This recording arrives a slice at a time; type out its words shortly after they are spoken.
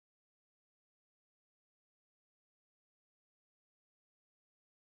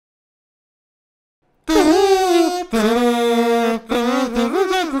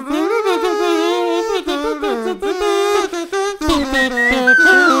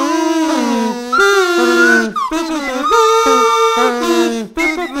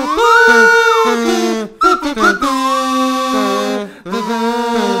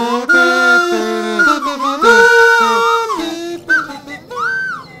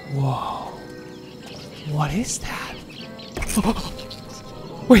Whoa. What is that?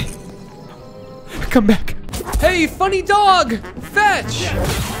 Wait. Come back. Hey, funny dog! Fetch!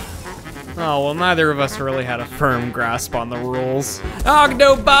 Oh, well, neither of us really had a firm grasp on the rules.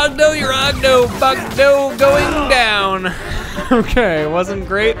 Ogdo, Bogdo, your Ogdo, Bogdo going down. Okay, wasn't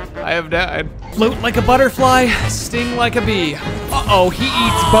great. I have died. Float like a butterfly, sting like a bee. Uh-oh, he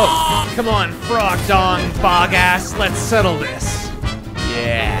eats both. Come on, frog dong, bog ass, let's settle this.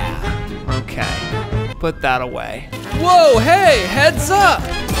 Yeah, okay. Put that away. Whoa, hey, heads up!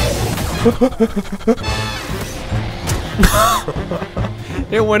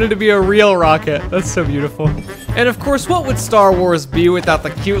 It wanted to be a real rocket. That's so beautiful. And of course, what would Star Wars be without the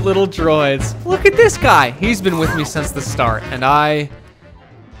cute little droids? Look at this guy. He's been with me since the start, and I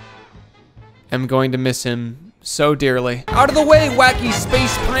am going to miss him so dearly. Out of the way, wacky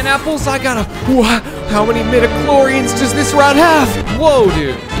space pineapples. I gotta, how many midichlorians does this round have? Whoa,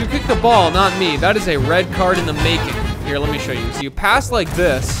 dude, you kicked the ball, not me. That is a red card in the making. Here, let me show you. So you pass like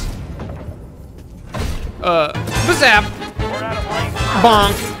this. Bazap.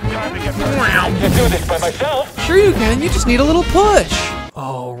 Bonk. Can't do this by myself. Sure you can, you just need a little push.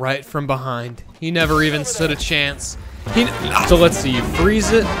 Oh, right from behind. He never even stood a chance. So let's see, you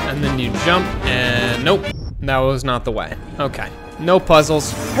freeze it, and then you jump, and nope. That was not the way. Okay, no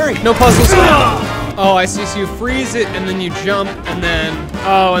puzzles. Hurry. No puzzles. Oh, I see, so you freeze it, and then you jump, and then,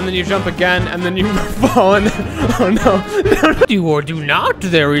 oh, and then you jump again, and then you fall, and oh no. Do or do not,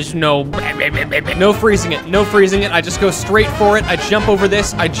 there is no freezing it, no freezing it. I just go straight for it. I jump over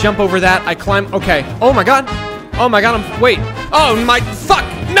this, I jump over that, I climb, okay. Oh my God, wait. Oh my, fuck,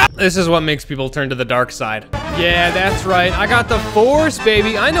 no. This is what makes people turn to the dark side. Yeah, that's right, I got the Force,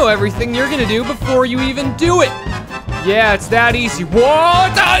 baby. I know everything you're gonna do before you even do it. Yeah, it's that easy.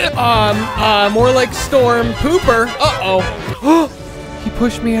 What? More like Storm Pooper. Uh-oh. He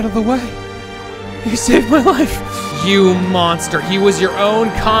pushed me out of the way. He saved my life. You monster. He was your own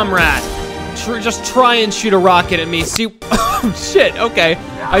comrade. Just try and shoot a rocket at me. See, oh shit, okay.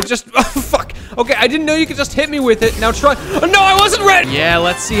 Fuck. Okay, I didn't know you could just hit me with it. Now try, oh no, I wasn't ready. Yeah,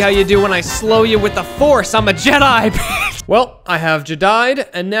 let's see how you do when I slow you with the Force. I'm a Jedi. Well, I have Jedi'd,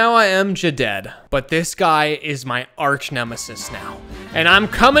 and now I am Jadead. But this guy is my arch nemesis now. And I'm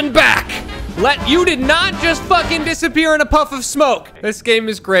coming back. You did not just fucking disappear in a puff of smoke. This game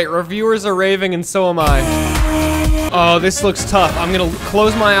is great. Reviewers are raving, and so am I. Oh, this looks tough. I'm gonna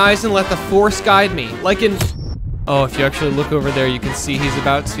close my eyes and let the Force guide me. Like in, oh, if you actually look over there, you can see he's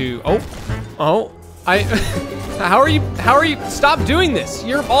about to, how are you, stop doing this.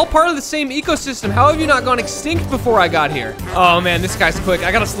 You're all part of the same ecosystem. How have you not gone extinct before I got here? Oh man, this guy's quick.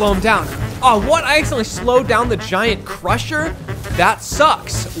 I gotta slow him down. Oh, what? I accidentally slowed down the giant crusher? That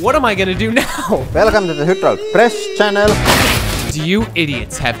sucks. What am I gonna do now? Welcome to the Hoot Road Press Channel. Do you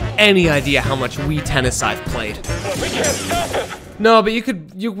idiots have any idea how much Wii Tennis I've played? We can't stop him. No, but we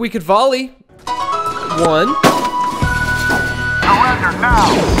could volley. One. Surrender now.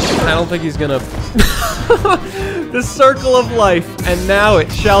 I don't think he's gonna. The circle of life, and now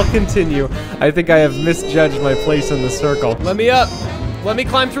it shall continue. I think I have misjudged my place in the circle. Let me up. Let me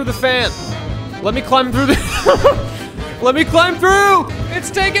climb through the fan. Let me climb through the. Let me climb through. It's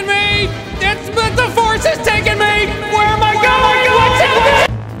taking me. The Force is taking me. Where am I going? What's happening?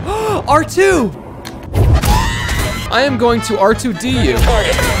 R2. I am going to R2D you.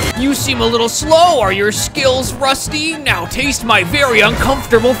 You seem a little slow. Are your skills rusty? Now taste my very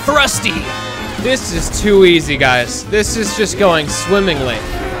uncomfortable thrusty. This is too easy, guys. This is just going swimmingly.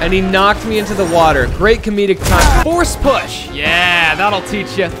 And he knocked me into the water. Great comedic time. Force push. Yeah, that'll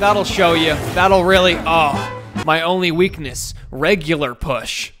teach you. That'll show you. That'll really, oh. My only weakness, regular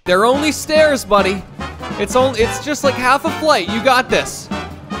push. They're only stairs, buddy. It's just like half a flight. You got this.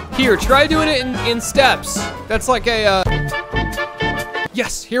 Here, try doing it in steps. That's like a,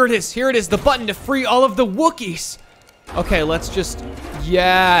 yes, here it is. Here it is, the button to free all of the Wookiees. Okay, let's just,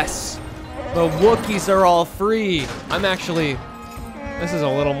 yes. The Wookiees are all free. This is a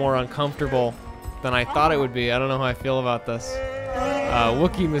little more uncomfortable than I thought it would be. I don't know how I feel about this.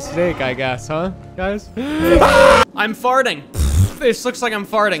 Wookiee mistake, I guess, huh, guys? I'm farting. This looks like I'm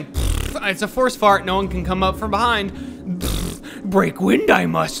farting. It's a force fart. No one can come up from behind. Break wind, I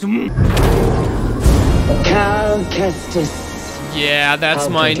must. Yeah, that's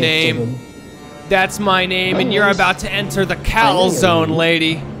my name. That's my name, and you're about to enter the Cal Zone,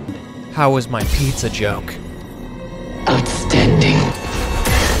 lady. How was my pizza joke? Outstanding.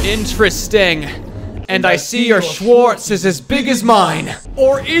 Interesting. And I see your Schwartz is as big as mine.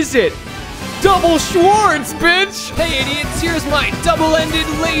 Or is it? Double Schwartz, bitch! Hey idiots, here's my double-ended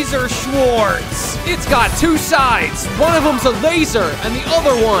laser Schwartz. It's got two sides. One of them's a laser, and the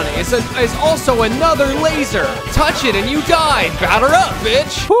other one is also another laser. Touch it and you die. Batter up,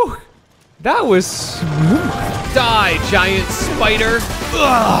 bitch. Whew. That was smooth. Die, giant spider.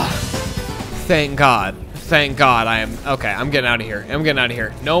 Ugh. Thank God. Thank God I'm getting out of here. I'm getting out of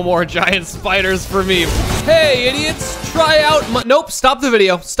here. No more giant spiders for me. Hey, idiots, try out nope, stop the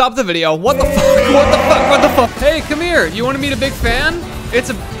video. Stop the video. What the fuck? What the fuck? What the fuck? Hey, come here. You want to meet a big fan? It's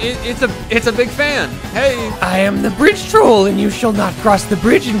a big fan. Hey. I am the bridge troll, and you shall not cross the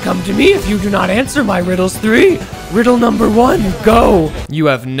bridge and come to me if you do not answer my riddles 3. Riddle number 1, go. You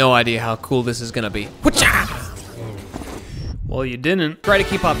have no idea how cool this is gonna be. Well, you didn't. Try to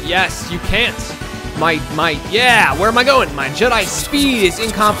keep up. Yes, you can't. Yeah, where am I going? My Jedi speed is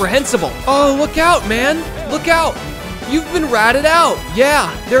incomprehensible. Oh, look out, man. Look out. You've been ratted out. Yeah,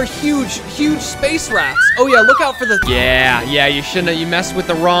 they're huge, huge space rats. Oh yeah, look out for the, yeah, you shouldn't have, you messed with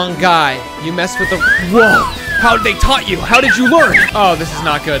the wrong guy. You messed with the, whoa. How did they taught you? How did you learn? Oh, this is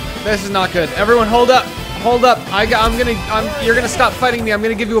not good. This is not good. Everyone hold up. Hold up. You're gonna stop fighting me. I'm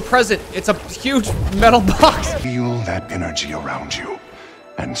gonna give you a present. It's a huge metal box. Feel that energy around you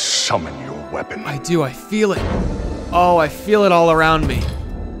and summon your weapon. I do, I feel it. Oh, I feel it all around me.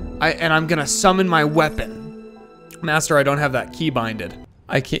 And I'm gonna summon my weapon. Master, I don't have that key binded.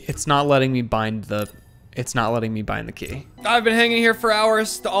 I can't, it's not letting me bind the key. I've been hanging here for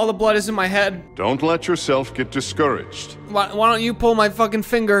hours. All the blood is in my head. Don't let yourself get discouraged. Why don't you pull my fucking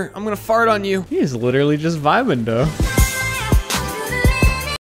finger? I'm gonna fart on you. He is literally just vibing, though.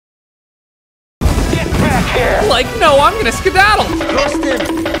 Get back here! Like, no, I'm gonna skedaddle.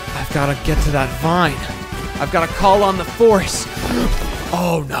 I've gotta get to that vine. I've gotta call on the Force.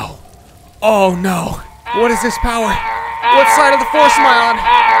 Oh no. Oh no. What is this power? What side of the Force am I on?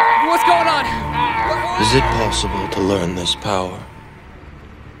 What's going on? Is it possible to learn this power?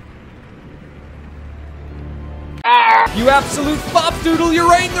 You absolute fop doodle, you're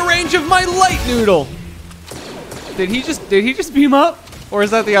right in the range of my light noodle. Did he just beam up? Or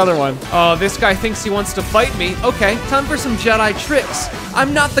is that the other one? Oh, this guy thinks he wants to fight me. Okay, time for some Jedi tricks.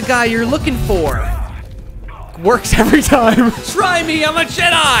 I'm not the guy you're looking for. Works every time. Try me, I'm a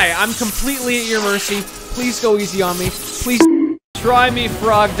Jedi. I'm completely at your mercy. Please go easy on me. Please try me,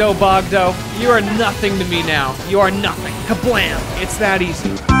 Frogdo Bogdo. You are nothing to me now. You are nothing. Kablam. It's that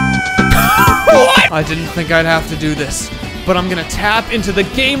easy. What? I didn't think I'd have to do this, but I'm gonna tap into the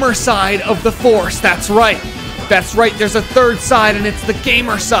gamer side of the Force. That's right. That's right, there's a third side and it's the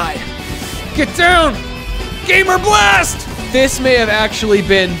gamer side. Get down! Gamer blast! This may have actually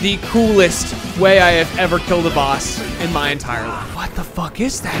been the coolest way I have ever killed a boss in my entire life. What the fuck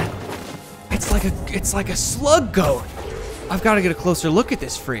is that? It's like a slug goat. I've got to get a closer look at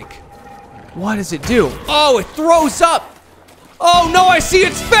this freak. What does it do? Oh, it throws up. Oh no, I see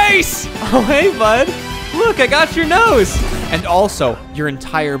its face. Oh, hey bud. Look, I got your nose. And also, your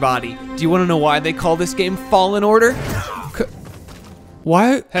entire body. Do you want to know why they call this game Fallen Order?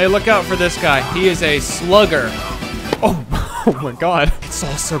 What? Hey, look out for this guy. He is a slugger. Oh my God. It's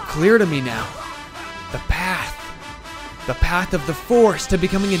all so clear to me now. The path of the Force to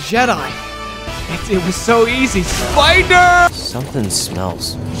becoming a Jedi. It was so easy. Spider! Something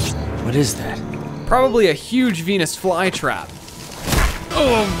smells. What is that? Probably a huge Venus flytrap.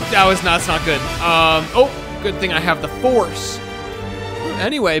 Oh, that's not good. Oh, good thing I have the Force.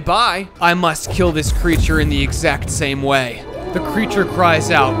 Anyway, bye. I must kill this creature in the exact same way. The creature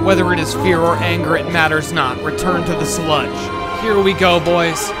cries out, whether it is fear or anger, it matters not. Return to the sludge. Here we go,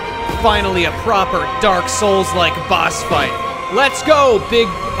 boys. Finally, a proper Dark Souls-like boss fight. Let's go, big.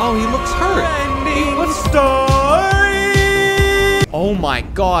 Oh, he looks hurt. Oh my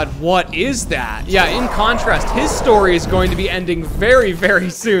God, what is that? Yeah, in contrast, his story is going to be ending very, very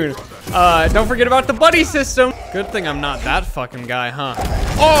soon. Don't forget about the buddy system. Good thing I'm not that fucking guy, huh?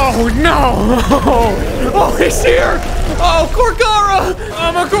 Oh no! Oh, he's here! Oh, Corgara!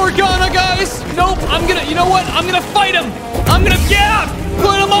 I'm a Corgana, guys! Nope, you know what? I'm gonna fight him! Yeah!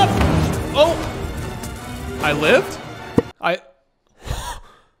 Put him up! Oh, I lived?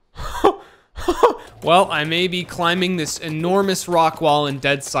 Well, I may be climbing this enormous rock wall in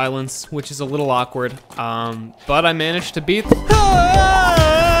dead silence, which is a little awkward, but I managed to beat.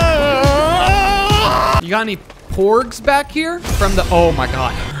 You got any porgs back here? From the, oh my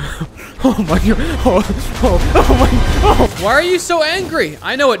God. Oh my God, Why are you so angry?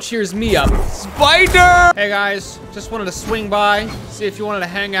 I know it cheers me up. Spider! Hey guys, just wanted to swing by, see if you wanted to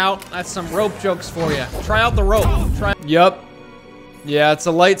hang out. That's some rope jokes for you. Try out the rope, Yup. Yeah, it's a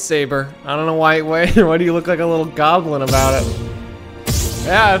lightsaber. I don't know why do you look like a little goblin about it?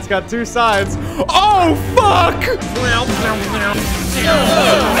 Yeah, it's got two sides. Oh, fuck!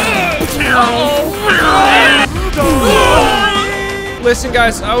 Listen,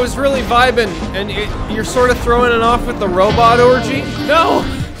 guys, I was really vibing, and you're sort of throwing it off with the robot orgy. No!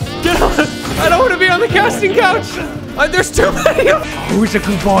 Get on! I don't want to be on the casting couch! There's too many of them! Who's a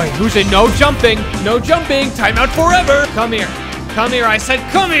good boy? Who's a no jumping? No jumping! Time out forever! Come here. Come here, I said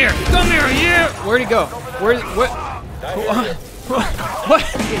come here! Come here, yeah! Where'd he go? What?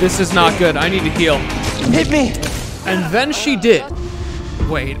 This is not good. I need to heal. Hit me! And then she did.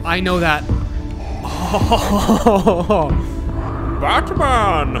 Wait, I know that. Oh.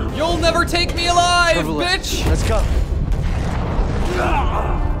 Batman! You'll never take me alive, bitch! Let's go.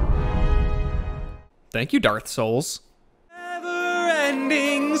 Thank you, Darth Souls.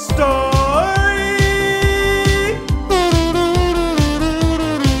 Never-ending story.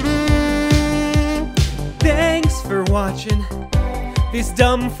 Thanks for watching this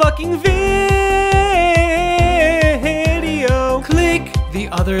dumb fucking video. Click the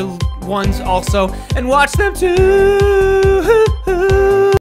other ones also and watch them too.